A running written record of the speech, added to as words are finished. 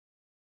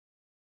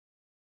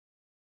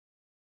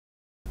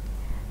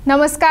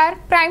नमस्कार,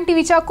 प्राइम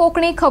टीव्हीच्या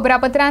कोकणी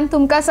खबरापत्रांत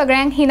तुमका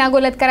सगळ्यांक हिना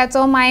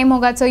गोलतकाराचो माये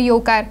मोगाचो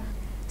येवकार।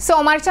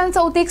 सोमारच्यान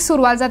चवथीक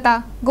सुरवात जाता।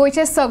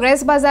 गोयचे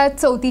सगळेच बाजार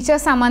चवथीच्या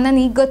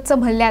सामानांनी गच्च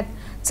भरल्यात।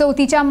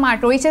 चवथीच्या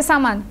माटोळीचे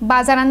सामान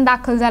बाजारांत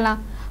दाखल जाला।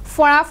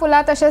 फळां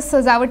फुलां तशेंच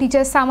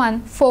सजावटीचे सामान,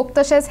 फोक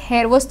तशेंच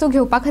हेर वस्तू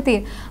घेवपा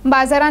खातीर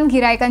बाजारांत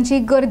गिरायकांची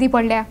गर्दी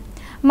पडल्या।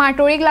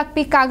 माटोळीक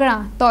लागपी कागळां,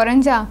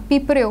 तोरंजां,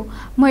 पिपऱ्यो,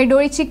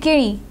 म्हयडोळीची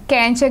केळी,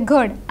 केळ्यांचे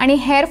घड आनी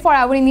हेर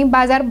फळावळींनी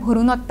बाजार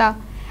भरून ओत्ता।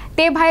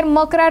 ते भायर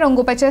मकरा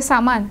रंगोवपाचे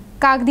सामान,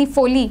 कागदी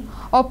फोली,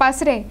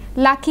 ओपासरे,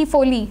 लाखी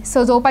फोली,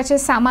 सजोवपाचे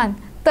सामान,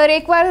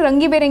 तरेकवार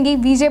रंगीबेरंगी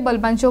विजे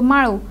बल्बांच्यो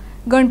माळो,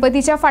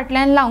 गणपतीच्या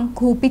फाटल्यान लावंक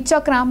घुंवपी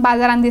चक्रां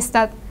बाजारांत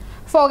दिसतात।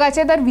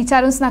 फोगाचे तर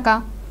विचारूच नाका।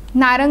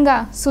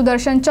 नारंगा,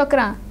 सुदर्शन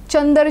चक्रां,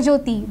 चंदर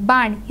ज्योती,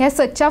 बाण ह्या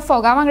सदच्या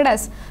फोगा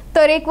वांगडाच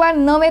तरेकवार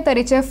नवे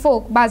तरेचे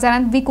फोग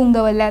बाजारांत विकूंक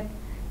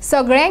दवरल्यात।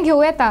 सगळें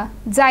घेवं येता,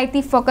 जाय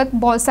ती फकत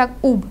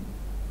बोल्साक उब।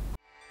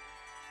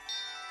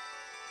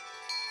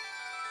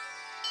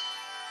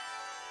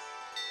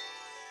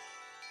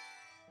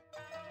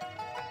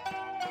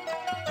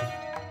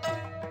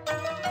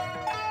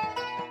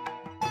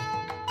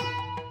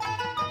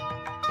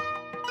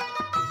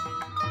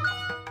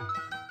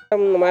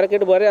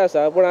 मार्केट बरें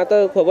आसा, पण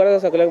आतां खबर आसा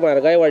सगळ्यांक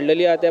म्हारगाय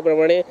वाडलेली आसा, त्या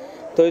प्रमाणे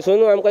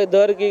थंयसून आमकां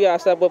दर की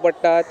आसा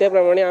पडटा त्या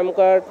प्रमाणे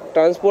आमकां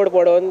ट्रान्सपोर्ट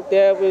पडोवन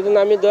त्या हितून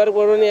आमी दर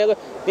पडोवन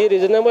ती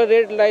रिजनेबल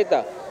रेट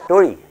लायता।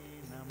 टोळी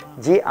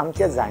जी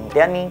आमच्या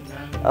जाणट्यांनी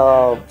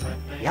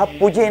ह्या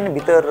पुजेन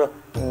भितर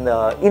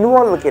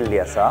इन्वॉल्व केल्ली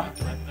आसा,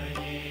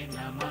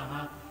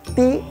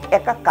 ती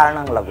एका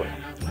कारणाक लागून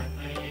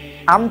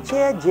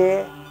आमचे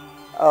जे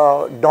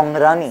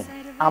दोंगरांनी,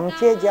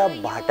 आमचे ज्या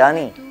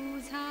भाटांनी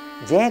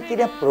जे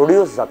कितें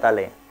प्रोड्यूस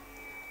जाताले,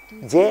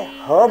 जे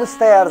हर्ब्स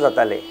तयार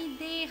जाताले,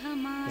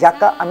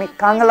 जाका आमी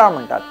कांगलां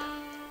म्हणटात,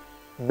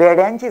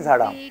 बेड्यांची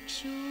झाडां,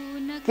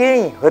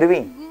 केळी,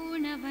 हरवीं,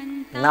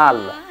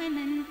 नाल्ल,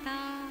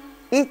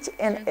 ईच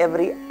एंड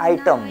एवरी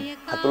आयटम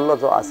हातुंतलो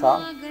जो आसा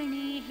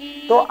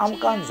तो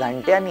आमकां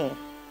जाणट्यांनी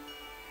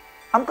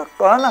आमकां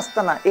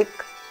कळनासतना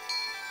एक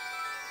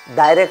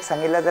डायरेक्ट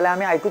सांगिल्लें जाल्यार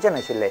आमी आयकुचें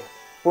नाशिल्लें,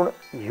 पूण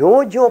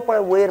ह्यो ज्यो पळय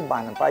वयर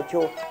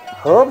बांदपाच्यो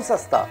हर्ब्स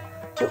आसता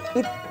त्यो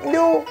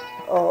इतल्यो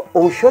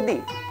औषधी,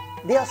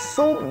 they are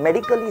so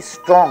medically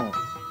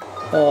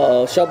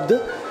strong. शब्द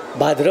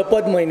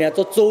भाद्रपद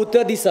म्हयन्याचो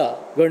चवथ्या दिसा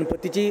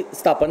गणपतीची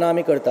स्थापना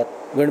आमी करतात।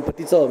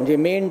 गणपतीचो म्हणजे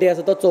मेन डे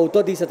आसा तो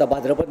चवथो दीस येता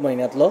भाद्रपद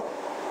म्हयन्यांतलो,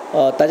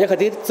 ताजे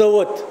खातीर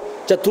चवथ,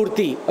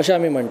 चतुर्थी अशें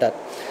आमी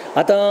म्हणटात।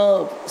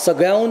 आतां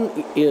सगळ्याहून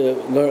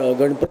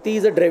गणपती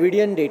इज अ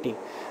ड्रेविडियन डेटी,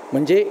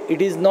 म्हणजे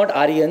it is not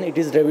Aryan, it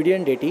is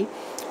Dravidian डेटी,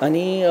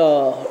 आनी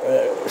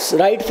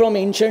रायट फ्रॉम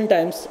एन्शंट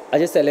टायम्स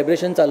हाजें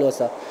सेलेब्रेशन चालू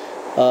आसा।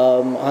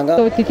 हांगा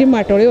चवथीची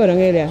माटोळी व्हरोंक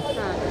येयल्या।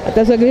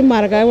 आतां सगळी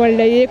म्हारगाय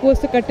वाडल्या, एक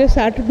वस्त काडटे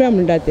 60 रुपया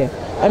म्हणटा ते।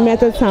 आमी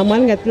आतां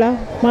सामान घेतला,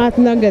 5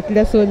 नग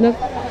घेतल्या, 6 नग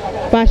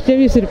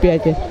 520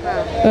 रुपयाचे।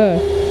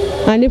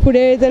 आनी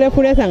फुडें जाल्यार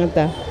फुडें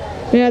सांगता।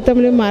 मागीर आतां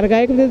म्हणजे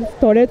म्हारगायक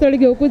थोडे चड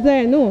घेवकूच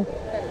जाय न्हू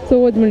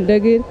चवथ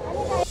म्हणटकीर।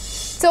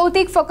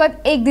 चवथीक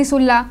फकत एक दीस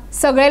उरला।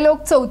 सगळे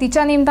लोक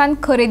चवथीच्या निमतान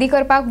खरेदी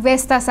करपाक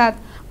व्यस्त आसात,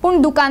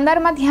 पूण दुकानदार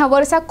मात ह्या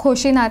वर्सा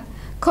खोशी नात।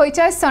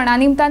 खंयच्याय सणा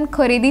निमतान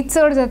खरेदी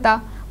चड जाता,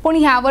 पूण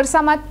ह्या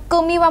वर्सा मात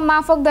कमी वा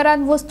माफक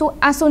दरांत वस्तू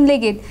आसून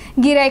लेगीत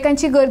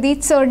गिरायकांची गर्दी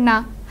चड ना।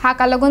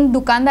 हाका लागून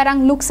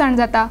दुकानदारांक लुकसाण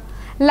जाता।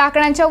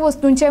 लाकडांच्या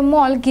वस्तूंचे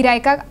मोल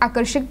गिरायकाक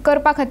आकर्शीत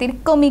करपा खातीर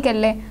कमी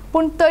केल्ले,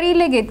 पूण तरी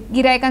लेगीत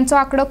गिरायकांचो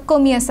आंकडो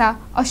कमी आसा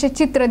अशें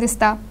चित्र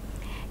दिसता।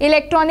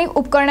 इलेक्ट्रॉनिक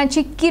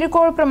उपकरणांची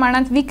किरकोळ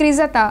प्रमाणांत विक्री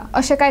जाता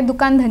अशें कांय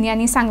दुकान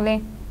धन्यांनी सांगलें।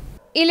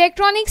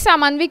 इलेक्ट्रॉनिक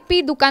सामान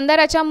विकपी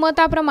दुकानदाराच्या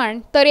मता प्रमाण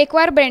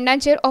तरेकवार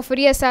ब्रँडांचेर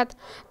ऑफरी आसात,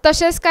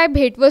 तशेंच कांय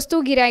भेटवस्तू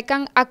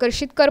गिरायकांक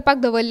आकर्शीत करपाक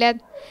दवरल्यात।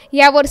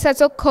 ह्या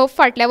वर्साचो खप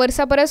फाटल्या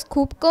वर्सा परस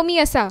खूब कमी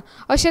आसा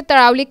अशें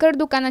तळावलीकर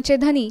दुकानाचे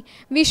धनी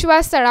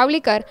विश्वास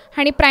तळावलीकर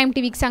हांणी प्रायम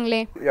टीव्हीक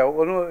सांगलें।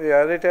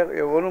 ह्या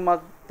रेट्यार मात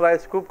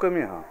प्रायस खूब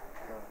कमी आहा।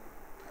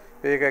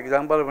 एक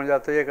एग्जाम्पल म्हणजे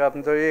आतां एक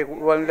आमचो एक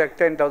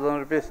 1,10,000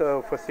 रुपीज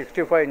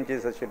 65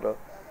 इंचीस आशिल्लो,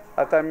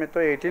 आतां आमी तो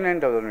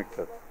 89,000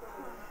 विकतात।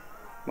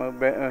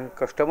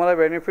 कस्टमरा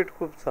बेनिफीट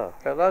खूब आसा।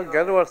 तेका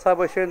गेल्या वर्सा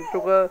भशेन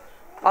तुका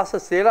आसा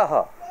सेल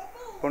आहा,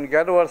 पूण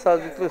गेल्या वर्सा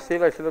जितलो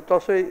सेल आशिल्लो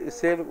तसोय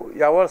सेल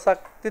ह्या वर्साक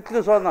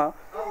तितलोसो ना,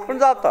 पूण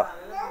जाता,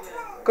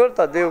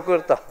 करता, देव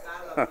करता।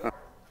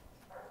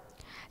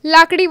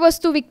 लाकडी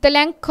वस्तू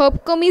विकतल्यांक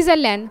खप कमी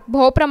जाल्ल्यान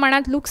भोव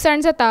प्रमाणांत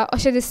लुकसाण जाता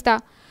अशें दिसता।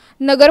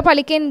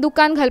 नगरपालिकेन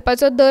दुकान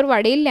घालपाचो दर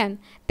वाडयिल्ल्यान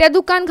त्या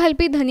दुकान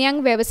घालपी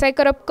धन्यांक वेवसाय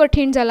करप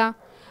कठीण जाला।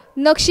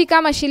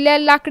 नक्षीकाम आशिल्ल्या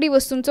लाकडी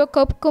वस्तूंचो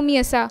खप कमी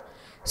आसा।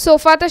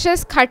 सोफा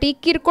तशेंच खाटी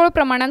किरकोळ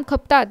प्रमाणांत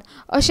खपतात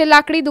अशें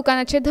लाकडी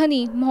दुकानाचे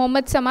धनी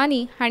मोहम्मद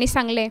समानी हांणी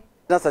सांगलें।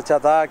 सच्चा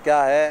था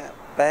क्या है,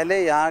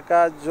 पहले यहाँ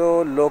का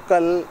जो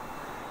लोकल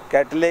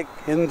कैथलिक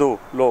हिंदू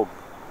लोग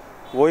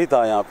वही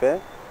था यहाँ पे,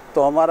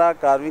 तो हमारा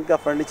कार्विंग का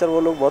फर्नीचर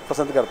वो लोग बहुत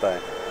पसंद करता है,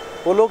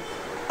 वो लोग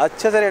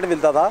अच्छे से रेट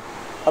मिलता था।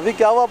 अभी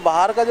क्या हुआ,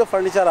 बाहर का जो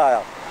फर्नीचर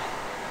आया,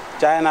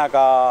 चाइना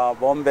का,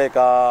 बॉम्बे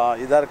का,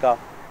 इधर का,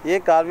 ये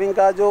कार्विंग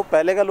का जो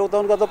पहले का लोग था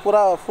उनका तो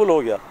पूरा फुल हो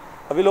गया।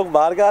 अभी लोग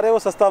बाहर के आ रहे हैं, वो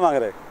सस्ता मांग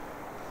रहे हैं,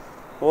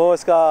 वो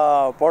इसका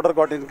पाउडर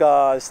कॉटन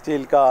का,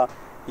 स्टील का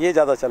ये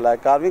ज़्यादा चल रहा है,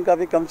 कार्विंग का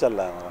भी कम चल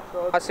रहा है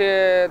हमारा. असे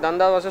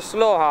धंदा असे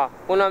स्लो हा,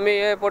 पण आम्ही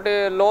हे पोटे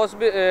लॉस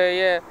बी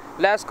हे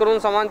लॅस करून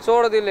सामान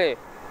चोड दिले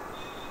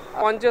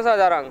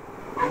 25,000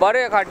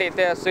 बरे खाटी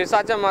ते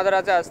सिसाच्या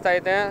माजराचे असताय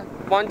ते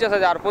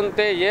 25,000, पण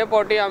ते हे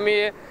पोटी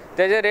आम्ही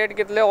त्याचे रेट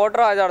कितले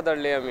 18,000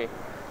 धरले, आम्ही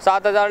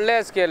 7,000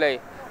 लेस केले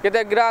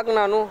कित्याक गिराक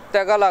ना न्हू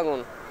तेका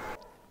लागून.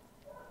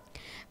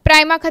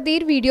 प्रायमा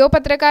खातीर व्हिडिओ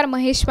पत्रकार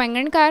महेश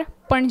वांगणकार,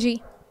 पणजी.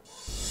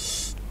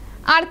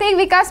 आर्थिक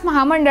विकास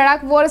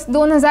महामंडळाक वर्स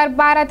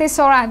 2012 ते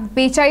 16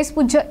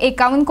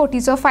 42.51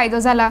 कोटीचो फायदो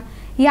जाला.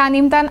 ह्या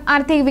निमतान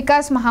आर्थिक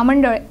विकास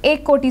महामंडळ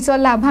 1 कोटीचो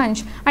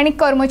लाभांश आणि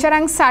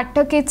कर्मचाऱ्यांक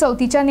 60%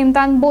 चवथीच्या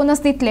निमतान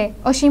बोनस दितले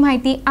अशी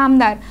माहिती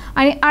आमदार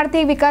आणि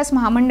आर्थिक विकास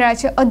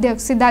महामंडळाचे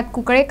अध्यक्ष सिद्धार्थ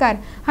कुंकळेकर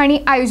हांणी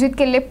आयोजित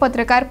केल्ले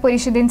पत्रकार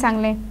परिशदेन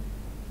सांगले.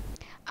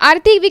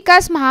 आर्थिक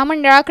विकास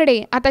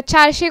महामंडळाकडे आता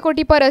 400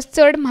 कोटी परस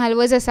चड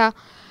म्हालवज आसा.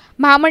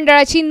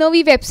 महामंडळाची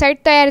नवी वेबसायट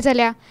तयार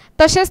झाल्या,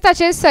 तशेंच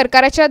ताचेर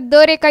सरकाराच्या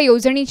दर एका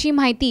येवजणेची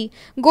माहिती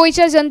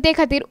गोंयच्या जनते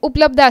खातीर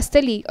उपलब्ध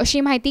आसतली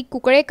अशी माहिती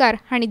कुंकळेकर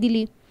हांणी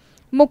दिली.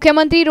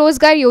 मुख्यमंत्री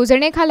रोजगार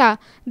येवजणे खाला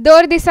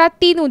दर दिसा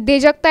 3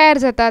 उद्योजक तयार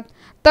जातात,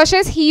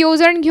 तशेंच ही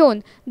येवजण घेवन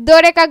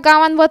दर एका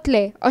गांवांत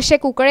वतले अशें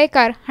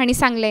कुंकळेकर हांणी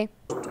सांगले.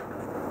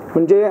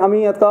 म्हणजे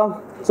आमी आता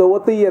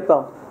चवथय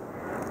येता,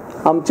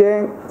 आमचे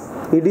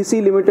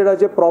EDC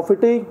लिमिटेडाचे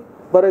प्रॉफिटय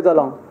बरें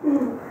जालां,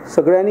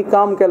 सगळ्यांनी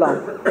काम केलां.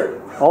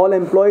 All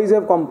employees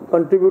have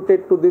contributed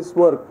to this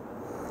work.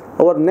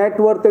 Our net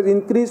worth has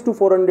increased to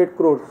 400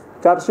 crores.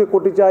 400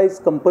 कोटीची आयज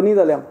कंपनी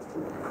जाल्या.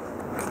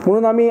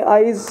 म्हणून आमी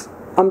आयज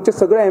आमच्या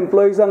सगळ्या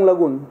एम्प्लॉईजांक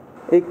लागून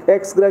एक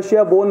x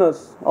gratia bonus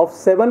of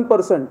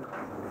 7%,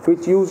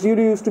 which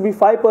usually used to be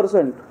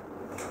 5%,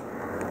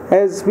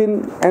 has been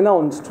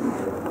announced.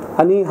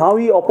 आणि हांव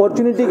ही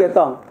ऑपॉर्च्युनिटी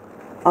घेता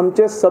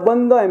आमचे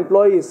सबंद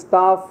employees,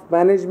 staff,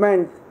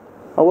 management,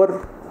 our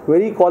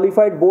very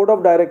क्वॉलिफाईड board of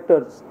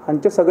directors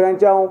हांचे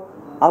सगळ्यांचे हांव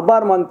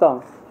आभार मानता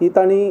की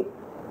तांणी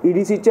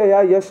EDCच्या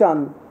ह्या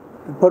यशान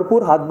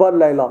भरपूर हातभार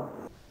लायला.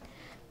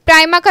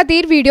 प्रायमा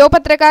खातीर व्हिडिओ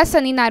पत्रकार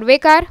सनी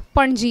नार्वेकार,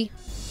 पणजी.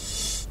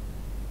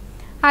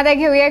 आता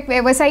घेऊया एक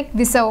व्यावसायिक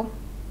विसव.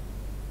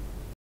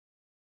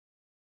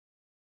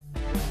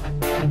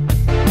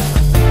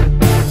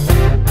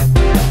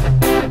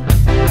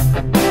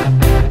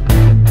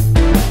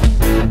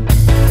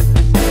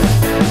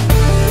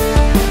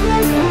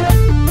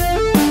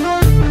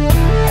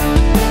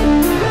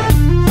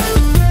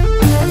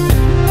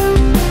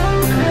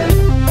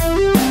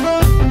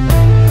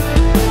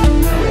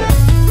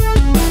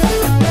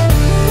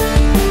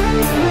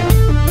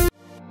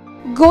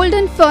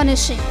 Golden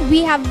Furnishing. We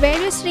have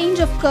various range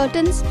of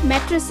curtains,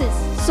 mattresses,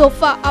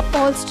 sofa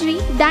upholstery,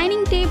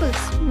 dining tables,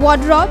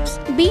 wardrobes,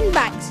 bean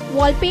bags,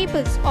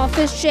 wallpapers,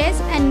 office chairs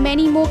and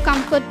many more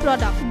comfort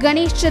products.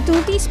 Ganesh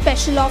Chaturthi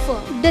special offer.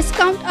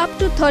 Discount up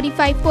to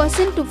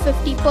 35% to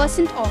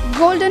 50% off.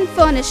 Golden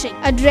Furnishing.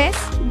 Address: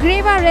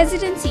 Greva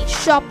Residency,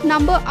 shop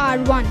number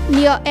R1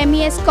 near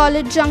MES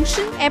College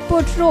Junction,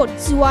 Airport Road,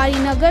 Zuari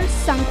Nagar,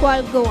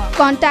 Sankwal, Goa.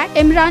 Contact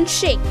Imran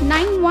Sheikh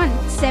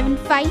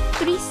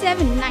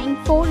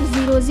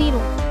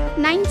 9175379400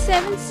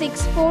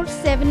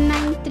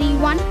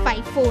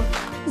 9764793154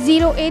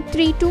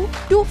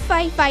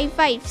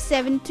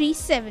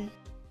 08322555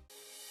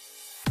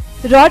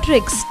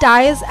 Rodriguez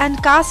Tires and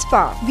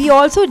Caspa. We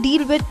also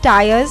deal with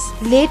tires,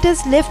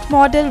 latest lift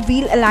model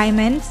wheel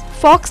alignments,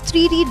 Fox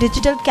 3D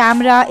digital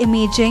camera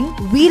imaging,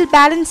 wheel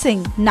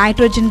balancing,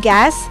 nitrogen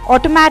gas,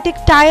 automatic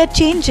tire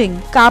changing,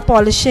 car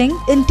polishing,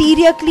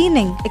 interior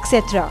cleaning,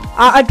 etc.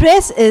 Our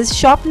address is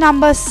shop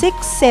number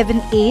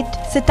 678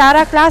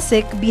 Sitara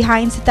Classic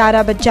behind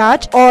Sitara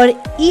Bajaj or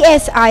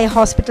ESI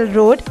Hospital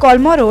Road,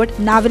 Kolmo Road,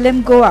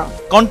 Navilim, Goa.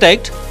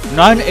 Contact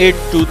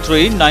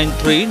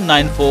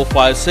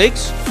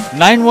 9823939456,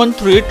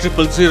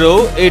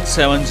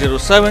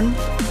 913008707.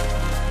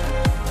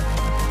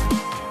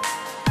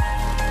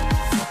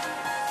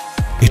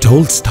 It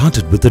all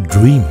started with a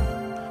dream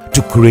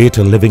to create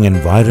a living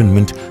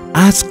environment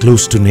as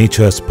close to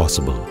nature as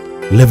possible.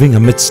 Living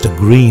amidst a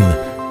green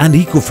and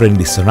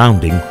eco-friendly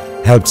surrounding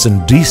helps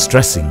in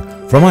de-stressing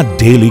from our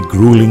daily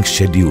grueling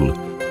schedule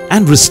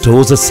and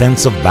restores a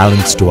sense of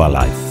balance to our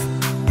life.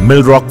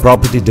 Millrock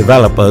Property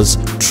Developers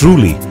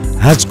truly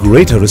has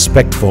greater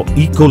respect for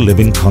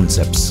eco-living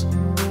concepts.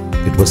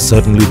 It was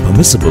certainly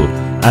permissible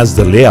as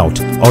the layout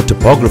or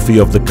topography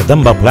of the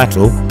Kadamba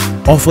Plateau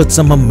offered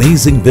some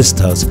amazing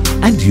vistas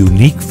and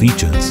unique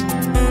features.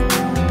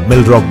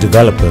 Millrock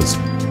Developers,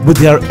 with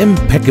their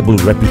impeccable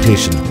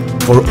reputation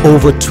for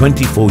over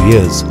 24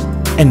 years,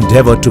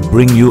 endeavor to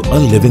bring you a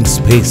living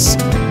space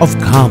of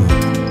calm,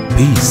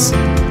 peace,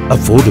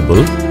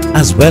 affordable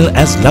as well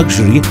as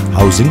luxury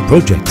housing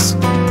projects.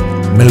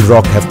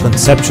 Millrock have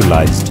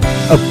conceptualized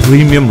a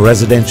premium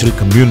residential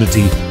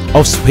community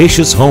of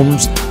spacious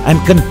homes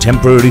and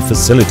contemporary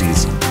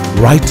facilities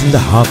right in the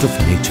heart of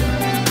nature,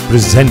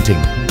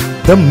 presenting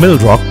the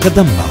Millrock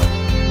Kadamba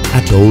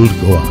at Old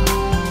Goa.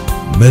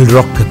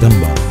 Millrock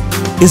Kadamba,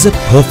 is a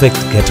perfect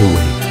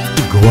getaway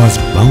to Goa's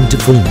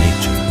bountiful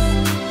nature.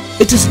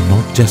 It is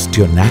not just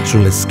your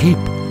natural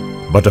escape,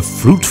 but a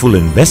fruitful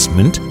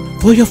investment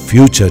for your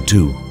future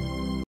too.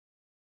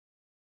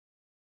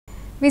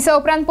 Visa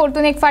उपरांत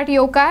परतून एक फाट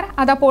येवकार.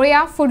 आता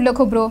पळोवया फुडल्यो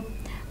खबरो.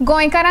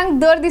 गोंयकारांक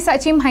दर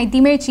दिसाची म्हायती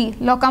मेळची,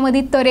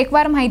 लोकांमदीं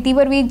तरेकवार म्हायती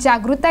वरवीं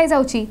जागृताय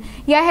जावची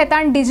ह्या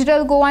हेतान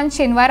डिजिटल गोवान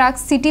शेनवाराक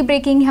सिटी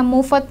ब्रेकिंग ह्या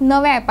मोफत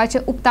नव्या ॲपाचें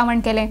उक्तावण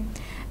केलें.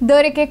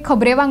 दर एक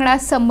खबरे वांगडा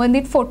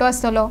संबंदीत फोटो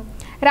आसतलो.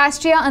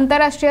 राष्ट्रीय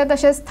आंतरराष्ट्रीय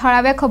तशेंच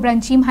थळाव्या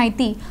खबरांची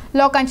म्हायती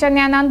लोकांच्या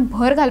ज्ञानांत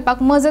भर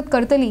घालपाक मजत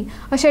करतली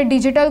अशें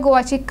डिजिटल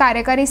गोवाची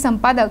कार्यकारी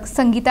संपादक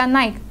संगीता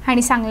नायक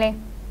हांणी सांगलें.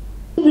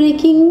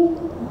 Breaking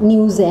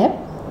news app,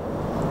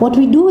 what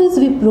we do is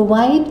we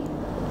provide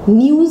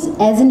news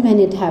as and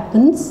when it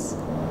happens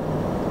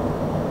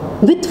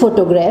with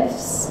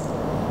photographs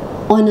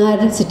on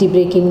our city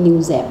breaking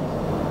news app.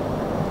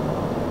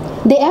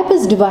 The app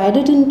is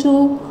divided into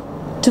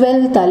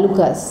 12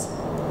 talukas.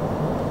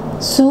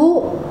 So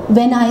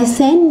when I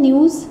send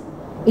news,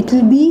 it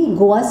will be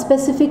Goa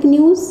specific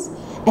news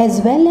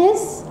as well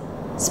as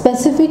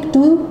specific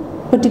to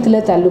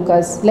particular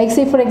talukas. Like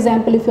say for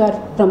example, if you are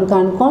from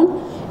Konkani,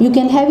 you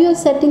can have your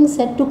settings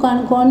set to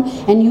Konkani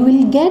and you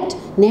will get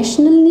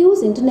national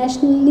news,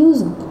 international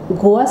news,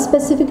 Goa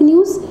specific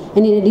news,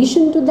 and in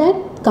addition to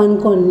that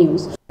Konkani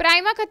news.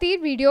 प्रायमा खातीर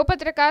video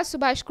पत्रकार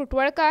सुभाष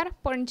कुटवळकार,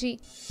 पणजी.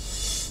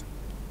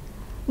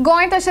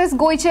 गोंय तशेंच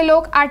गोंयचे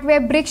लोक 8वे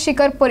BRICS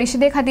शिखर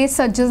परिशदे खातीर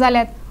सज्ज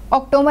जाल्यात.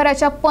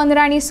 ऑक्टोबराच्या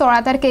 15 आनी 16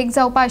 तारखेक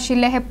जावपा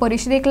आशिल्ले हे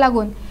परिशदेक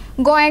लागून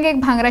गोंयाक एक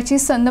भांगराची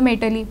संद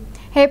मेळटली.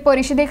 हे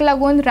परिशदेक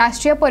लागून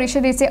राष्ट्रीय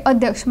परिशदेचे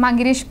अध्यक्ष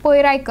मागिरीश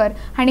पै रायकर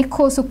हांणी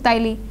खोस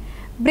उक्तायली.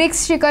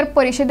 ब्रिक्स शिखर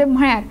परिशद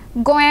म्हळ्यार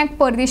गोंयाक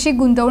परदेशी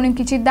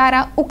गुंतवणुकीची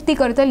दारां उक्ती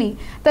करतली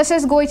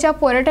तशेंच गोंयच्या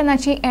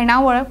पर्यटनाची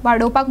येणावळ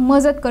वाडोवपाक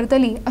मजत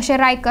करतली अशें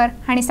रायकर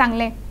हांणी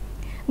सांगलें.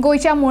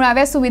 गोंयच्या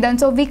मुळाव्या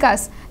सुविधांचो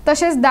विकास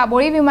तशेंच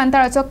दाबोळी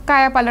विमानतळाचो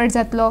कायापालट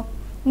जातलो.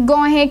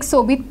 गोंय हे एक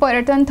सोबीत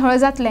पर्यटन थळ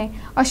जातलें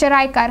अशें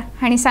रायकर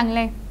हांणी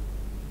सांगलें.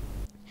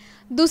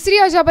 दुसरी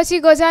अजापाची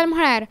गजाल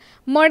म्हळ्यार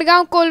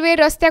मडगांव कोलवे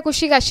रस्त्या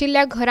कुशीक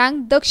आशिल्ल्या घरांक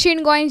दक्षिण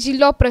गोंय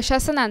जिल्लो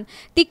प्रशासनान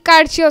ती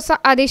काडची असो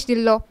आदेश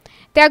दिल्लो.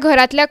 त्या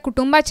घरांतल्या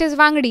कुटुंबाचेच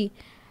वांगडी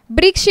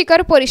ब्रिक्स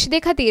शिखर परिशदे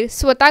खातीर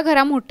स्वता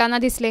घरां मोडटाना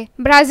दिसले.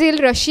 ब्राझील,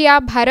 रशिया,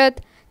 भारत,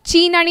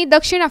 चीन आनी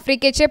दक्षिण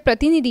आफ्रिकेचे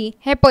प्रतिनिधी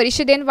हे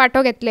परिशदेन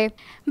वांटो घेतले.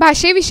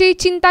 भाशेविशीं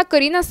चिंता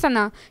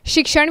करिनासतना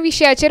शिक्षण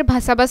विशयाचेर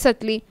भासाभास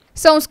जातली.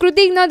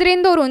 संस्कृतीक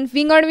नदरेन दवरून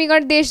विंगड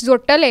विंगड देश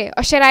जोडटले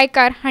अशें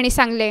रायकार हांणी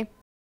सांगलें.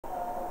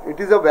 It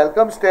is a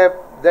welcome step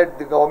that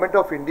the Government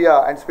of India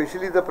and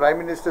especially the Prime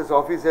Minister's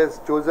office has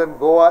chosen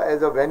Goa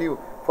as a venue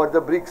for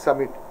the BRICS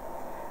summit.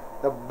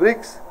 The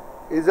BRICS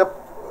is a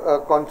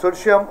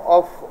consortium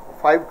of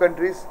 5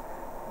 countries: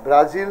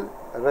 Brazil,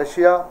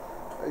 Russia,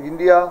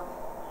 India,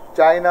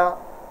 China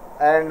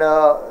and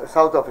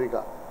South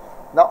Africa.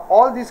 Now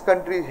all these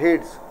country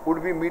heads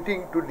would be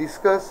meeting to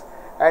discuss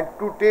and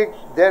to take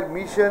their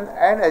mission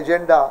and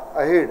agenda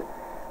ahead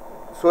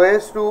so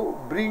as to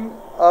bring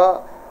a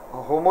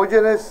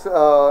homogeneous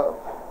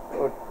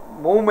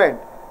movement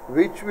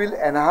which will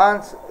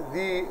enhance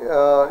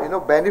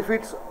the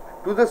benefits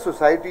to the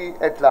society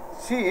at large.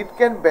 See, it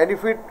can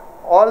benefit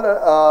all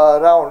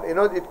around,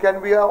 it can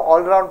be a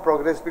all round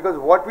progress, because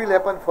what will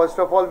happen first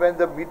of all when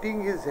the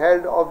meeting is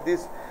held of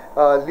these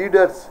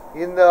leaders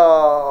in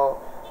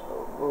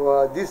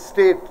this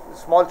state,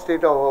 small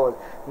state of ours.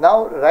 Now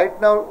right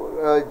now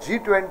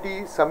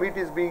G20 summit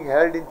is being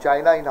held in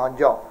China in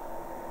Hangzhou.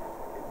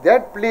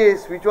 That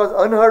place which was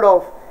unheard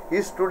of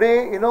is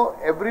today,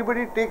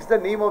 everybody takes the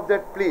name of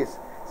that place.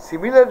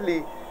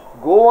 Similarly,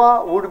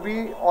 Goa would be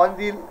on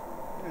the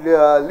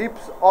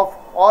lips of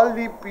all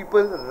the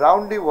people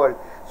around the world,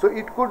 so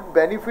it could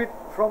benefit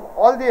from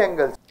all the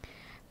angles.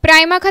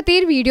 प्रायमा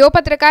खातीर video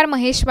पत्रकार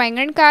महेश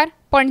वांगणकार,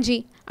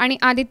 पणजी आणि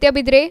आदित्य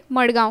बिद्रे,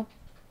 मडगांव.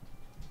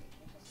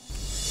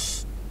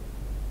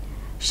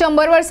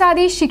 100 वर्सां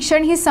आदी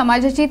शिक्षण ही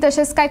समाजाची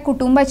तशेंच कांय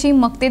कुटुंबाची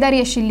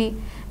मक्तेदारी आशिल्ली.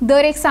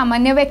 दर एक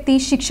सामान्य व्यक्ती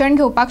शिक्षण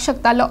घेवपाक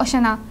शकतालो अशें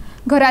ना.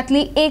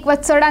 घरातली एक वा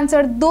चडांत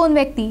चड 2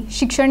 व्यक्ती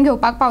शिक्षण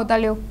घेवपाक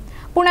पावताल्यो.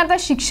 पूण आतां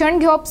शिक्षण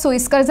घेवप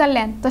सोयीस्कर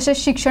जाल्ल्यान तशेंच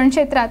शिक्षण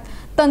क्षेत्रांत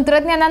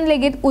तंत्रज्ञानान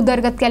लेगीत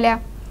उदरगत केल्या.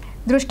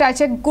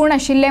 दृश्टाचे गुण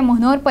आशिल्ले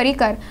मनोहर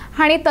पर्रीकर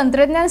हांणी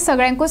तंत्रज्ञान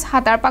सगळ्यांकूच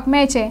हाताळपाक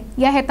मेळचें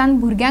ह्या हेतान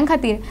भुरग्यां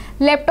खातीर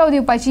लॅपटॉप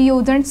दिवपाची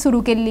येवजण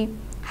सुरू केल्ली.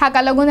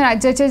 हाका लागून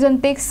राज्याचे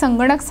जनतेक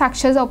संगणक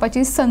साक्ष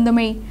जावपाची संद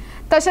मेळ्ळी.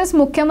 तशेंच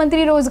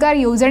मुख्यमंत्री रोजगार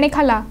येवजणे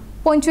खाला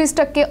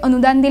 25%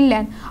 अनुदान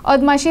दिल्ल्यान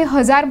अदमाशी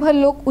 1000भर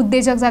लोक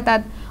उद्देजक जातात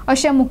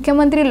अशें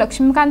मुख्यमंत्री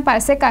लक्ष्मीकांत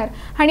पार्सेकार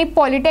हांणी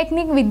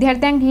पॉलिटेक्निक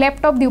विद्यार्थ्यांक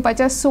लॅपटॉप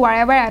दिवपाच्या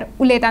सुवाळ्या वेळार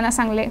उलयतना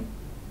सांगलें.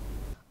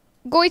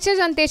 गोंयच्या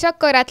जनतेच्या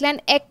करांतल्यान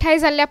एकठांय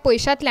जाल्ल्या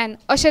पयशांतल्यान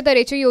अशे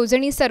तरेच्यो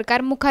येवजणी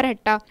सरकार मुखार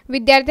हाडटा.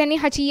 विद्यार्थ्यांनी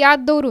हाची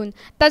याद दवरून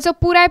ताचो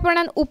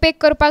पुरायपणान उपेग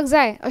करपाक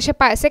जाय अशें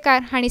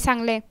पार्सेकार हांणी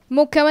सांगलें.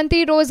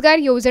 मुख्यमंत्री रोजगार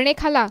येवजणे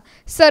खाला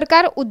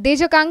सरकार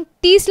उद्देजकांक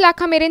 30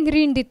 लाखां मेरेन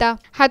रीण दिता.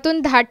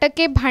 हातूंत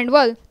 10%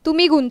 भांडवल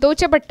तुमी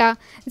गुंतोवचें पडटा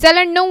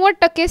जाल्यार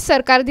 90%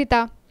 सरकार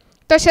दिता.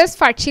 तशेंच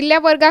फाटशिल्ल्या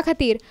वर्गा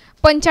खातीर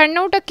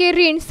 95%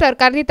 रीण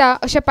सरकार दिता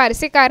अशें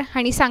पार्सेकार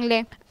हांणी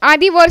सांगलें.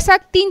 आदी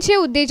वर्साक 300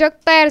 उद्देजक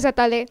तयार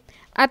जाताले.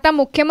 आतां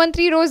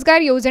मुख्यमंत्री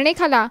रोजगार येवजणे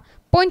खाला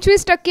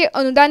 25%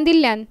 अनुदान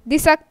दिल्ल्यान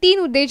दिसाक 3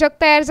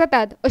 उद्देजक तयार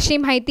जातात अशी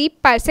माहिती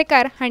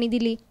पार्सेकार हांणी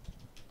दिली.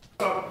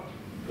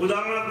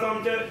 उदाहरणार्थ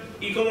आमच्या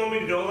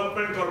इकॉनॉमिक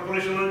डेव्हलपमेंट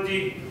कॉर्पोरेशनाची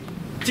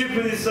चीफ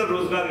मिनिस्टर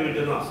रोजगार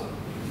योजना आसा.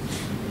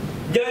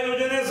 ज्या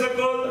योजने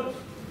सकल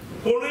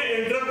कोणूय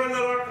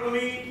एंटरप्रेनराक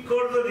आमी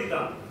कर्ज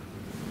दिता.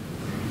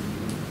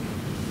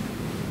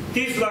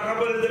 30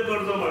 लाखापर्यंत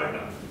कर्ज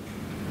मेळटा.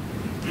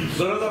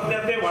 गरज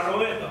असल्यास ते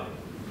वाडोवं येता.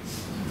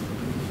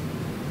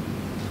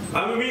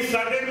 We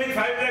started with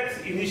 5 lakhs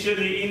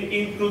initially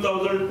in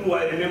 2002,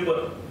 I remember.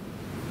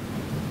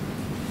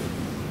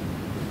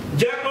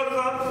 ज्या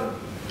कर्जात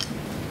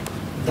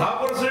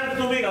 10%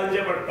 तुम्ही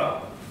घालचे पडटा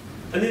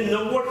आणि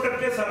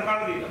 90%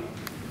 सरकार दिता.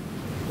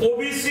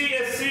 ओबीसी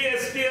एससी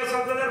एसटी आसा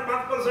जाल्यार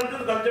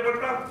 5% घालचे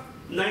पडटा,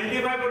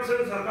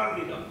 95% सरकार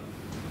दिता.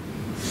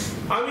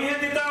 आम्ही हे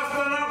दिता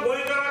असताना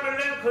गोंयकारा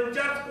कडल्यान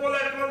खंयच्याच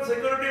कोलॅटरल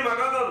सिक्युरिटी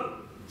मागनात,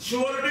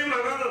 शुअरिटी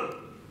मागनात.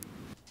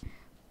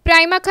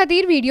 प्रायमा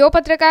खातीर व्हिडिओ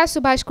पत्रकार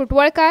सुभाष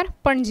कुटवळकार,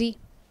 पणजी.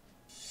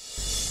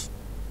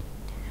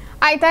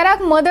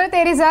 आयताराक मदर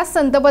तेरेसा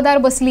संतपदार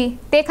बसली.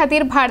 ते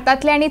खातीर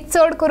भारतांतले आनी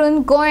चड करून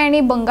गोंय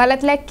आनी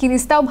बंगालांतल्या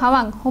किरिस्तांव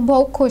भावांक हो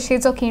भोव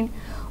खोशयेचो खीण.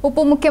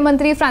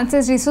 उपमुख्यमंत्री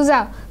फ्रांसीस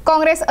डिसुजा,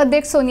 काँग्रेस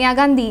अध्यक्ष सोनिया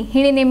गांधी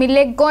हिणें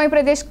नेमिल्ले गोंय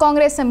प्रदेश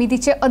काँग्रेस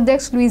समितीचे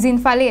अध्यक्ष लुइजीन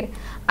फालेर,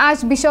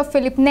 आर्च बिशप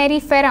फिलिप नेरी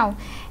फेरांव,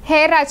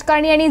 हेर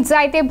राजकारणी आनी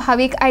जायते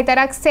भावीक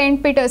आयताराक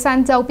सेंट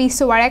पिटर्सांत जावपी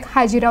सुवाळ्याक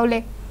हाजीर रावले.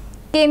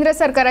 केंद्र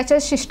सरकाराच्या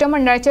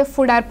शिष्टमंडळाचे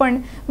फुडारपण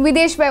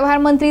विदेश वेव्हार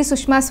मंत्री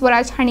सुषमा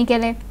स्वराज हांणी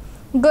केलें.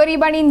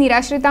 गरीब आनी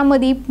निराश्रितां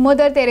मदीं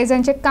मदर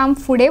तेरेसांचें काम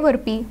फुडें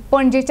व्हरपी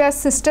पणजेच्या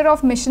सिस्टर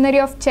ऑफ मिशनरी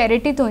ऑफ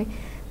चॅरिटींतूय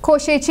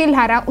खोशयेची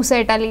ल्हारां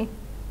उसळटाली.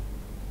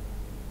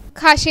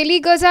 खाशेली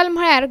गजाल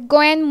म्हळ्यार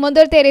गोंयांत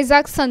मदर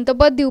तेरेसाक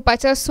संतपद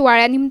दिवपाच्या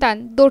सुवाळ्या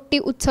निमतान दोट्टी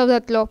उत्सव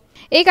जातलो.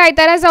 एक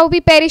आयतारा जावपी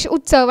पॅरिश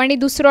उत्सव आनी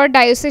दुसरो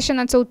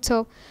डायोसेशनाचो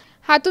उत्सव.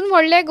 हातूंत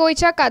व्हडले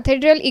गोंयच्या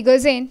कॅथेड्रल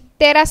इगर्जेन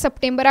 13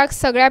 सप्टेंबराक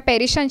सगळ्या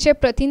पॅरिशांचे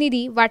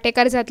प्रतिनिधी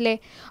वांटेकार जातले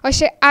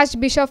अशें आर्च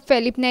बिशप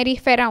फिलिप नेरी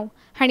फेरांव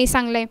हांणी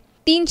सांगलें.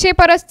 300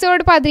 परस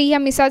चड पाद्री ह्या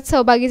मिसात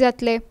सहभागी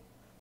जातले.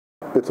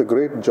 It's a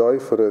great joy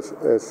for us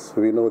as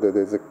we know that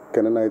there is a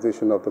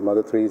canonization of the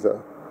Mother Teresa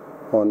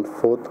on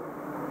 4th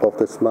of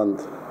this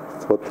month,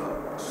 4th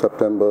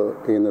September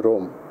in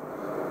Rome.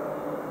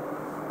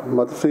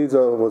 Mother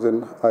Teresa was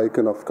an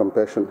icon of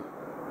compassion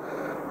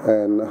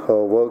and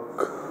her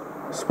work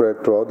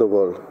spread throughout the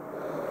world.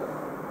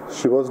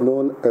 She was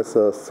known as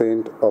a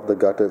saint of the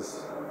gutters,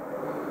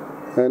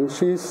 and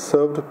she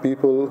served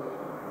people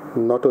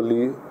not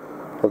only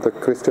of the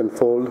Christian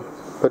fold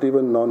but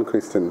even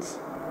non-Christians.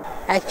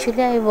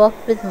 Actually, I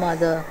worked with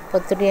Mother for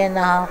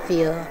 3.5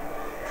 years.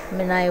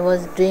 I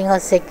was doing her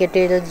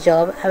secretarial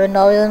job. I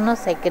was no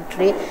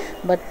secretary,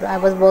 but I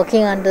was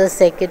working under the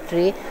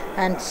secretary,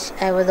 and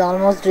I was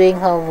almost doing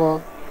her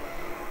work.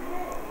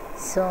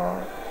 So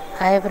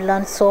I have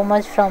learned so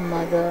much from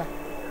Mother,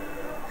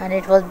 and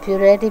it was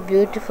really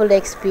beautiful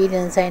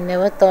experience. I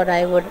never thought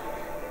I would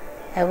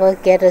ever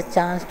get a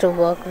chance to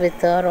work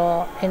with her,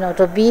 or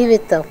to be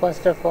with her.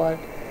 First of all,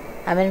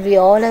 we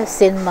all have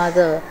seen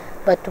Mother,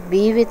 but to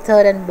be with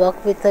her and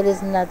work with her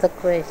is another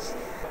question.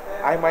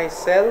 I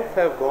myself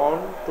have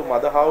gone to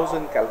Mother House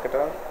in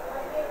Calcutta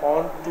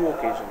on 2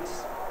 occasions.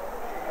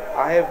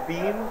 I have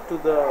been to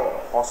the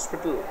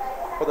hospital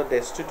for the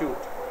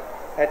destitute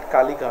at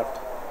Kalighat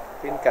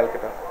in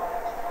Calcutta.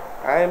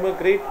 I am a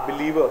great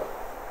believer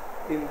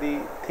in the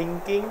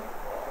thinking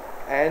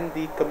and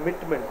the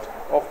commitment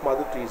of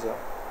Mother Teresa.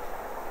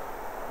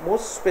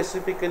 Most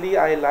specifically,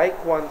 I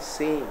like one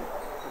saying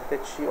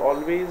that she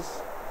always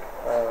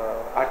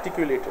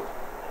articulated.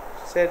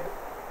 She said,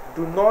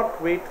 "Do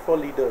not wait for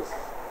leaders.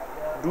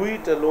 Do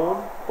it alone,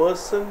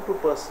 person to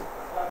person."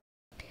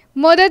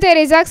 Mother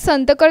तेरेसाक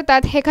संत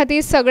करतात हे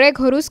खातीर सगळे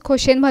घरूच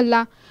खोशेन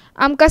भरला.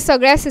 आमकां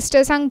सगळ्या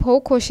सिस्टर्सांक भोव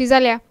खोशी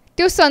जाल्या.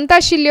 त्यो संत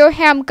आशिल्ल्यो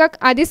हें आमकां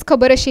आदींच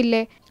खबर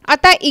आशिल्लें.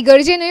 आतां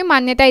इगर्जेनूय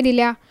मान्यताय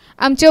दिल्या.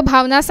 आमच्यो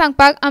भावना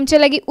सांगपाक आमचे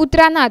लागीं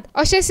उतरां नात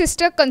अशें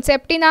सिस्टर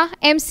कन्सेप्टिना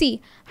MC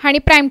हांणी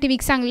प्रायम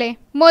टीव्हीक सांगलें.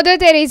 मदर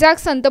तेरेसाक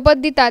संतपद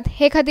दितात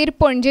हे खातीर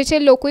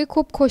पणजेचे लोकूय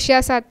खूब खोशी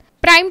आसात.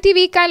 प्रायम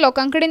टीव्ही कांय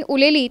लोकां कडेन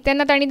उलयली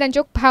तेन्ना तांणी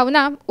तांच्यो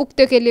भावना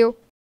उक्त्यो केल्यो.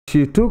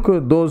 She took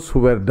those who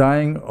were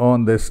dying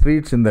on the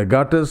streets in the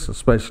gutters,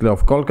 especially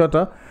of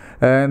Kolkata,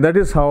 and that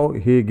is how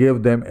he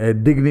gave them a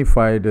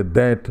dignified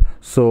death,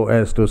 so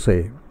as to say.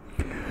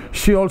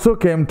 She also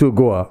came to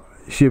Goa.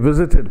 She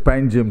visited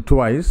Panjim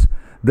twice.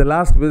 The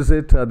last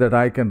visit that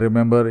I can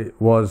remember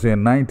was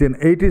in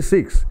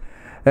 1986,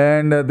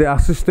 and the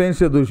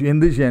assistance of the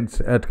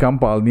indigents at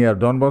Kampal near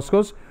Don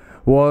Bosco's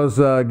was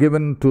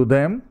given to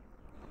them,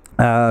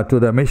 to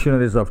the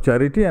missionaries of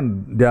charity,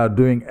 and they are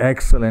doing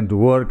excellent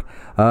work,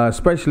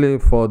 especially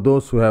for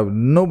those who have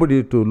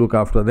nobody to look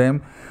after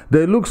them.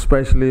 They look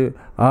specially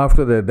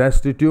after the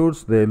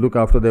destitutes, they look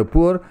after the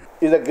poor.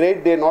 It is a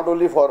great day not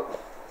only for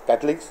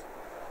Catholics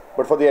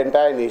but for the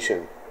entire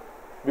nation.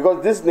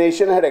 because this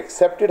nation had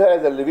accepted her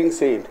as a living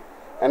saint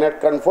and had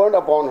conferred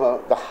upon her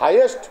the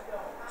highest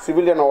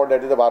civilian award,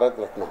 that is the Bharat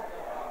Ratna.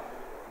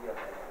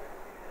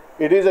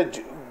 It is a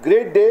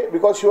great day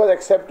because she was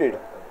accepted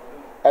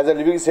as a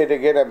living saint.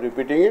 Again, I am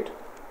repeating it.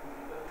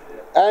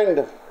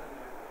 And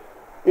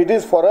it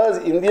is for us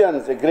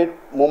Indians a great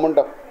moment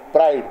of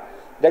pride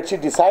that she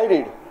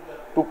decided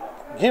to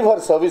give her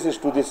services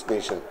to this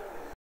nation.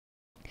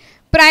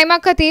 प्रायमा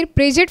खातीर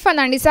Brigid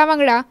फर्नांडिसा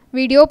वांगडा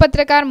video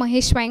पत्रकार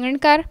Mahesh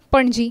वांगणकार,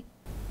 Panaji.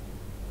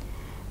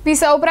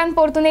 Visa उपरांत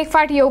परतून एक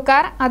फाट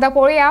येवकार. आतां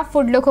पळोवया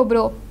फुडल्यो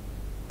खबरो.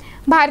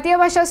 भारतीय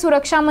भाषा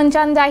सुरक्षा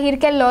मंचान जाहीर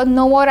केल्लो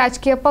नवो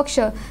राजकीय पक्ष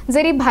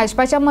जरी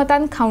भाजपाच्या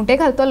मतान खावटे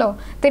घालतलो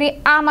तरी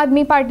आम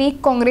आदमी पार्टी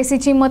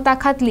काँग्रेसीची मतां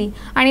खातली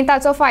आनी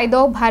ताचो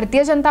फायदो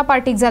भारतीय जनता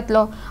पार्टीक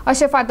जातलो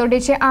अशें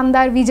फातोड्डेचे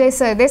आमदार विजय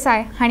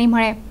सरदेसाय हांणी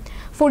म्हळें.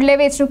 फुडले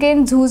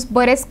वेंचणुकेन झूज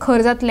बरेंच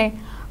खर जातलें,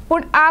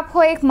 पूण आप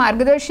हो एक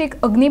मार्गदर्शीक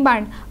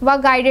अग्निबाण वा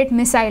गायडेड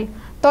मिसायल.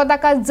 तो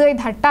ताका जंय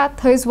धाडटा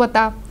थंयच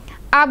वता.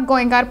 आप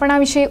गोंयकारपणा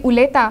विशीं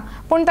उलयता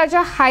पूण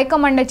ताच्या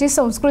हायकमांडाची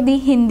संस्कृती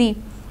हिंदी.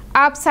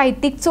 आप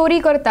साहित्यीक चोरी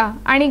करता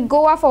आनी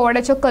गोवा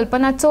फॉवर्डाच्यो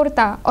कल्पना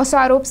चोरता असो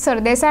आरोप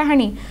सरदेसाय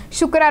हांणी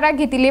शुक्राराक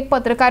घेतिल्ले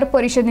पत्रकार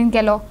परिशदेंत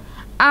केलो.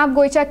 आप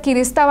गोंयच्या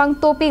किरिस्तांवांक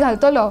तोपी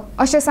घालतलो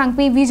अशें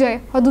सांगपी विजय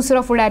हो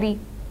दुसरो फुडारी.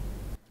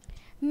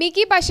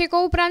 मिकी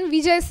पाशेको उपरांत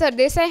विजय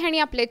सरदेसाय हांणी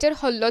आपल्याचेर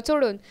हल्लो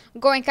चोडून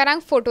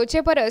गोंयकारांक फोटोचे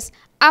परस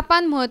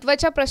आपान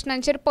म्हत्वाच्या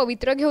प्रश्नांचेर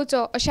पवित्र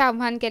घेवचो अशें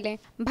आव्हान केलें.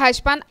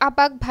 भाजपान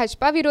आपाक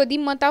भाजपा विरोधी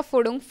मतां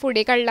फोडूंक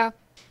फुडें काडला.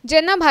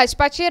 जेन्ना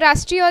भाजपाचे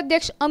राष्ट्रीय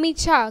अध्यक्ष अमित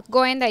शाह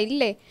गोंयांत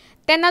आयिल्ले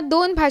तेन्ना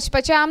दोन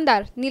भाजपाचे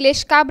आमदार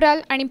निलेश काब्राल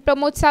आनी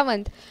प्रमोद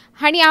सावंत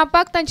हांणी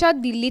आपाक तांच्या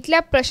दिल्लींतल्या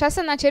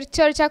प्रशासनाचेर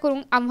चर्चा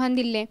करूंक आव्हान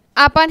दिल्लें.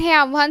 आपान हें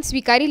आव्हान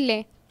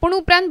स्विकारिल्लें, पूण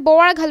उपरांत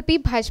बोवाळ घालपी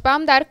भाजपा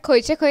आमदार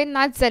खंयचे खंय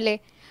नाच जाले.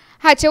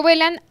 हाचे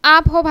वयल्यान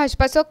आप हो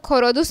भाजपाचो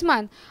खरो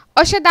दुस्मान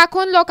अशें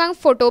दाखोवन लोकांक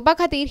फटोवपा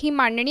खातीर ही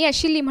मांडणी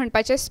आशिल्ली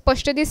म्हणपाचें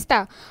स्पश्ट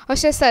दिसता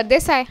अशें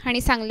सरदेसाय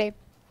हांणी सांगलें.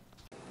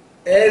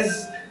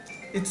 As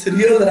its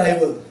real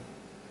rival,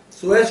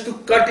 so as to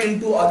cut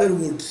into other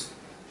votes,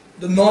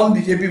 the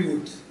non-BJP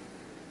votes.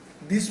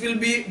 This will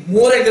be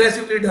more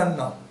aggressively done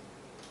now.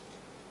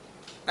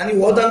 आणि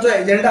हो तांचो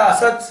एजेंडा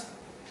आसाच.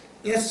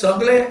 हे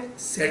सगळे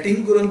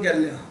सेटिंग करून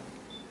केल्ले आहा.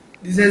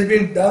 This has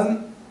been done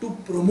to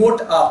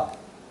promote AAP,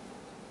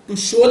 to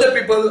show the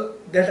people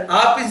that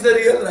AAP is the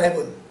real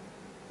rival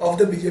of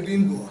the BJP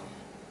in Goa.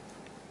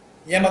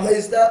 हे म्हाका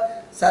दिसता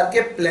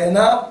सारखे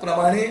प्लॅना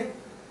प्रमाणे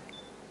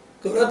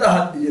करत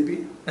आहात BJP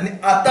आणि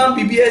आता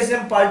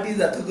BBSM पार्टी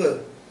जातकर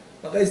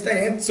म्हाका दिसता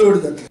हें चड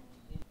जातलें.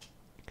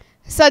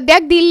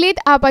 सद्याक दिल्लीत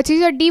आपाची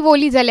जड्डी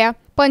वोली जाल्या.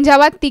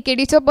 पंजाबात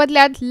तिकेटीचो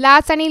बदल्यांत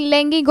लाच आनी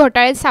लैंगीक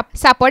घोटाळे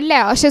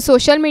सापडल्या अशें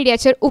सोशल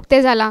मिडियाचेर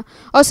उक्तें जालां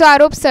असो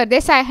आरोप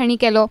सरदेसाय हांणी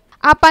केलो.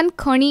 आपान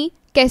खणी,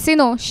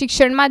 कॅसिनो,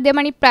 शिक्षण माध्यम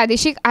आनी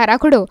प्रादेशीक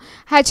आराखडो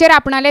हाचेर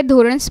आपणालें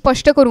धोरण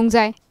स्पश्ट करूंक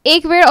जाय.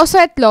 एक वेळ असो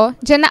येतलो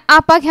जेन्ना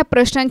आपाक ह्या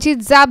प्रश्नांची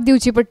जाप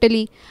दिवची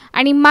पडटली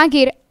आनी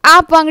मागीर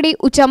आप वांगडी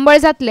उचंबळ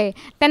जातले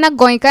तेन्ना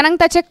गोंयकारांक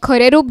ताचें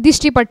खरें रूप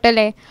दिश्टी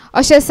पडटलें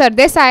अशें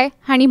सरदेसाय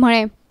हांणी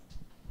म्हळें.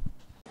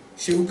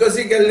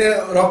 शिवकसी केल्ले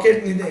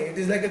रॉकेट न्ही तें, it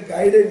is like a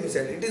guided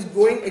missile. It is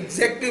going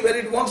exactly where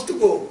it wants to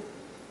go.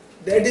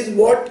 That is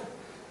what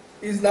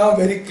is now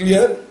very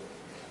clear.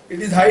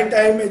 It is hi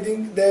time I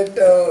think that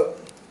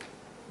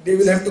they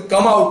will have to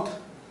come out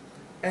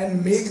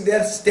and make their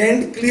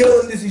stand clear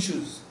on these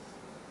issues.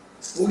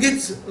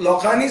 उगीच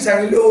लोकांनी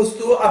सांगिल्ल्यो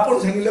वस्तू आपूण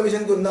सांगिल्ल्या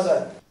भशेन करूं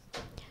नाकात.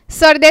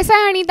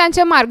 सरदेसाय हांणी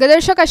तांचे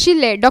मार्गदर्शक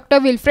आशिल्ले डॉक्टर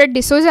विल्फ्रेड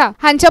डिसोजा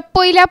हांच्या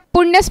पहिल्या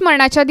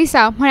पुण्यस्मरणाच्या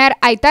दिसा म्हळ्यार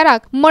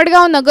आयताराक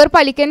मडगांव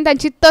नगरपालिकेन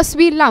तांची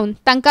तस्वीर लावन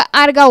तांकां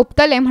आर्गां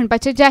ओंपतले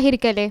म्हणपाचें जाहीर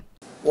केलें.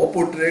 हो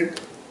पोर्ट्रेट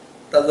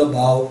ताजो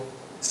भाव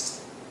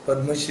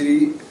Padmashri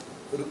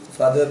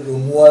father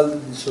रोमुआल्द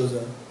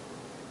D'Souza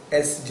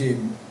S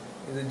jam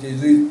is a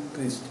Jesuit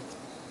priest.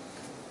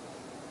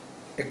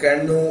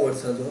 91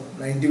 वर्साचो,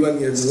 91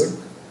 years old.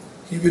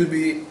 He will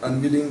be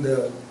unveiling the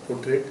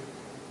portrait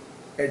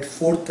at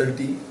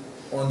 4:30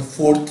 on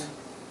 4th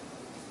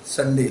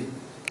Sunday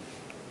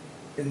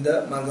in the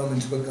Margaon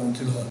Municipal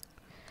Council Hall.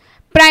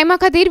 प्रायमा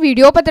खातीर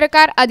व्हिडिओ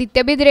पत्रकार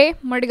आदित्य बिद्रे,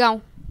 मडगांव.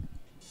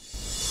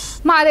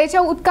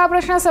 म्हादेच्या उदका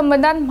प्रश्ना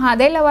संबंधान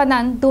म्हादे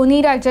लवादान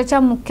दोन्ही राज्याच्या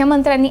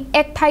मुख्यमंत्र्यांनी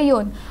एकठांय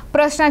येवन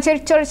प्रश्नाचेर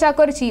चर्चा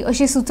करची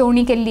अशी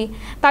सुचोवणी केल्ली.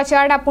 ताचे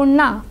आड आपूण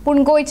ना,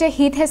 पूण गोंयचे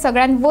हित हे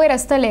सगळ्यांत वयर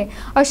आसतले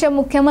अशें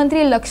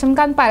मुख्यमंत्री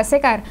लक्ष्मणकांत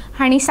पार्सेकार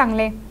हांणी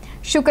सांगलें.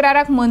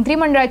 शुक्राराक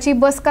मंत्रिमंडळाची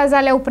बसका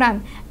जाल्या उपरांत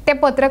ते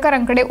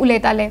पत्रकारां कडेन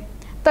उलयताले.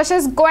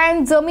 तशेंच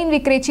गोंयांत जमीन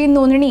विक्रेची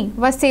नोंदणी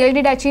वा सेल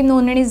डिडाची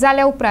नोंदणी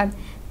जाल्या उपरांत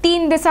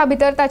 3 दिसां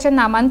भितर ताचें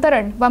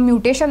नामांतरण वा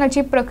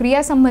म्युटेशनाची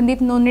प्रक्रिया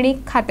संबंधीत नोंदणी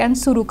खात्यान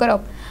सुरू करप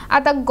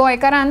आतां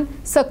गोंयकारान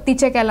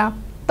सक्तीचें केलां.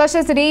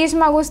 तशेंच रेईश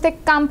मागूस ते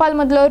कांपाल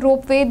मदलो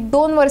रोपवे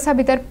 2 वर्सां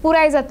भितर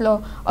पुराय जातलो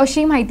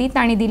अशी माहिती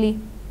तांणी दिली.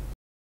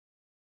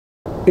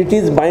 It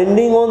is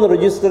binding on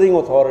registering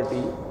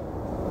authority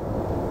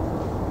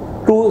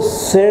to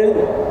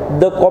send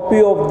the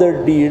copy of the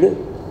deed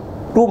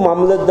to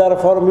Mamlatdar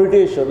for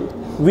mutation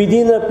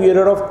within a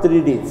period of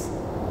 3 days.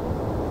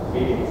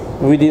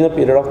 Within a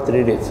period of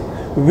 3 days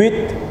with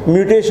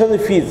mutation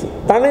fees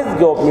ताणेच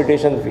घेवप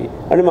mutation fee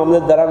आनी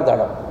मामलेदाराक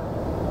धाडप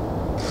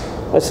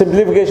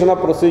simplification of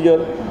procedure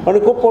आनी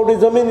खूब फावटी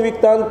जमीन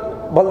विकतात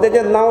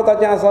भलतेचें नांव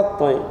ताचें आसात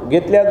थंय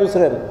घेतल्या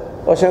दुसऱ्यान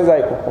अशें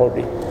जाय खूब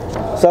फावटी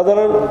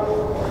सादारण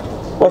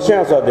अशें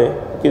आसा तें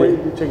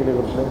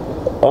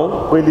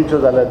पयलींच्यो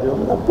जाल्या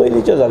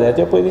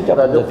त्यो पयलींच्या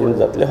पद्दतीन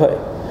जातले हय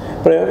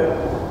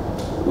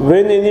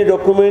Wien any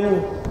document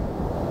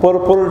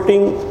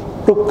purporting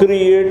to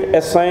create,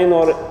 assign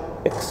or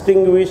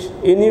extinguish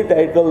any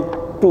title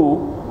to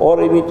or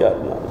any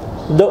charge.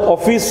 The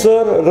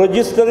officer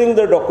registering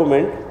the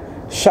document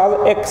shall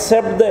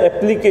accept the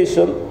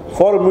application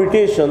for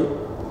mutation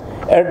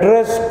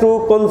addressed to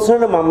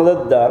concerned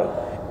Mamlatdar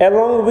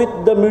along with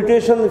the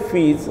mutation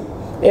fees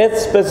as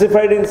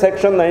specified in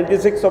section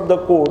 96 of the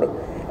code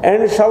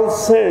and shall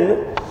send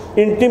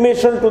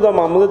intimation to the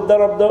Mamlatdar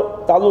of the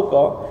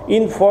Taluka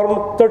in form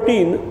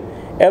 13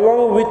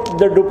 along with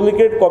the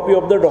duplicate copy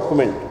of the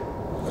document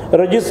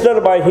registered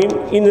by him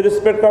in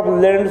respect of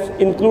lands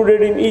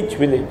included in each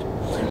village.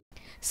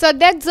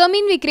 सध्या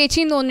जमीन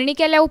विक्रेची नोंदणी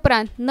केल्या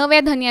उपरांत नव्या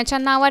धन्याच्या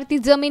नावार ती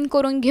जमीन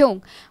करून घेवंक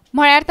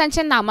म्हळ्यार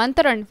तांचें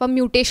नामांतरण वा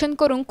म्युटेशन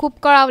करूंक खूब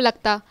कळाव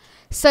लागता.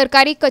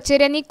 सरकारी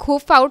कचेऱ्यांनी खूब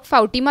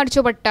फावटी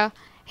मारच्यो पडटा.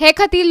 हे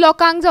खातीर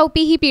लोकांक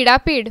जावपी ही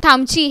पिडापीड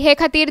थांबची हे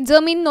खातीर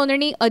जमीन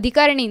नोंदणी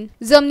अधिकारिणीन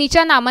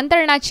जमनीच्या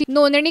नामांतरणाची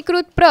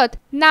नोंदणीकृत प्रत,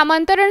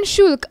 नामांतरण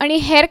शुल्क आणि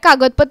हेर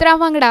कागदपत्रां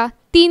वांगडा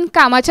 3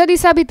 कामाच्या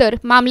दिसा भितर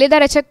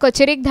मामलेदाराच्या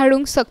कचेरेक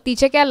धाडूंक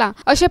सक्तीचें केलां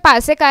अशें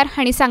पालसेकार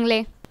हांणी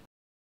सांगलें.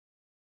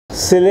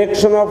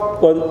 Selection of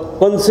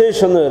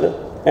concessioner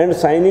and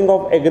signing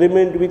of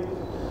agreement with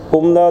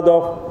Kumdad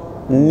of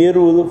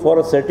Nerul for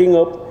setting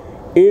up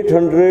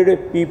 800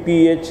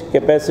 pph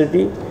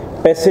capacity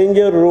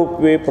passenger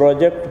ropeway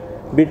project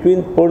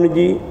between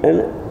Panaji and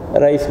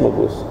Rice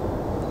Magus.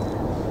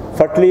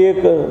 फाटली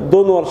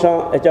 2 वर्सां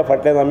हेच्या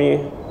फाटल्यान आमी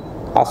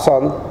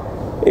आसान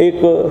एक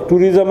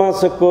टुरिजमा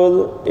सकल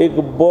एक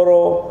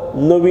बरो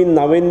नवीन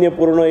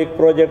नाविन्यपूर्ण एक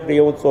प्रोजेक्ट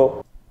येवचो.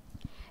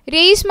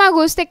 रेईस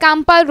मागूस ते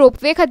कांपाल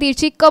रोपवे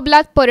खातीरची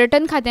कबलात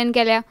पर्यटन खात्यान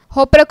केल्या.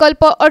 हो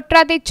प्रकल्प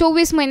 18 ते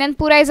 24 म्हयन्यांत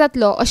पुराय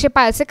जातलो अशें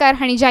पालसेकार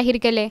हांणी जाहीर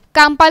केलें.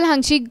 कांपाल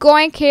हांगची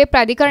गोंय खेळ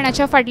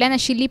प्राधिकरणाच्या फाटल्यान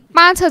आशिल्ली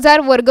 5000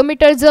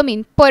 वर्गमीटर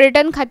जमीन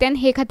पर्यटन खात्यान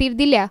हे खातीर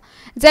दिल्या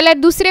जाल्यार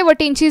दुसरे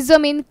वटेनची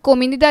जमीन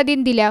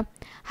कोमिनिदादीन दिल्या.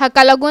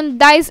 हाका लागून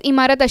दायज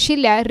इमारत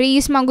आशिल्ल्या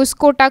रेईस मागूस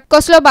कोर्टाक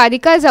कसलो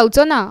बादिकाय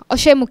जावचो ना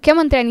अशें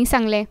मुख्यमंत्र्यांनी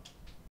सांगलें.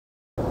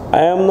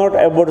 I am not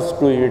एबर्ड्स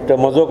to it.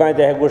 म्हजो कांय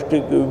ह्या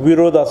गोश्टीक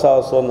विरोध आसा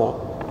असो ना.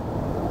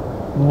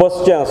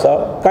 बसचें आसा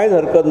कांयच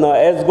हरकत ना.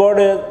 Age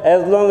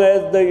long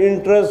age the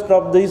interest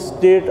of the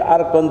state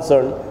R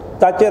concern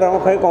ताचेर हांव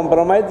खंय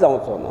कॉम्प्रोमायज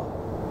जावचो ना.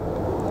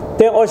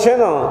 तें अशें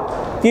ना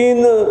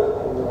 3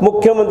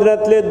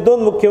 मुख्यमंत्र्यांतले 2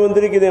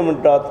 मुख्यमंत्री कितें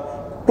म्हणटात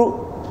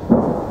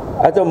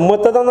आतां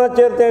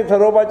मतदानाचेर तें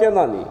ठरोवपाचें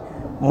ना न्ही.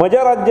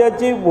 म्हज्या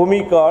राज्याची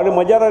भुमिका आनी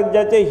म्हज्या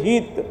राज्याचें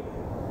हित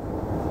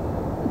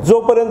जो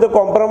पर्यंत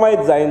कॉम्प्रोमायज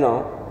जायना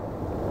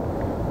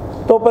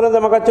तो पर्यंत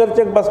म्हाका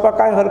चर्चेक बसपाक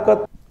कांय हरकत.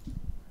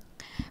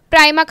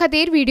 प्रायमा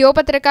खातीर व्हिडिओ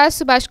पत्रकार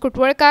सुभाष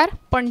कुटवळकार,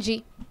 पणजी.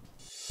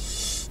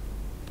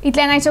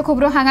 इतल्यान आयच्यो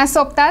खबरो हांगा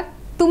सोंपतात.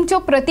 तुमच्यो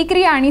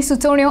प्रतिक्रिया आनी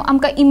सुचोवण्यो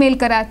आमकां ईमेल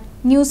करात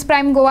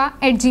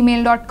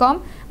newsprimegoa@gmail.com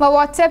वा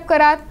व्हॉट्सॲप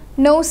करात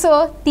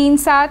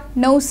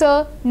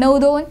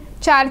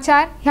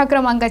 9637969244 ह्या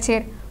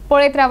क्रमांकाचेर.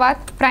 पळयत रावात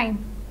प्रायम.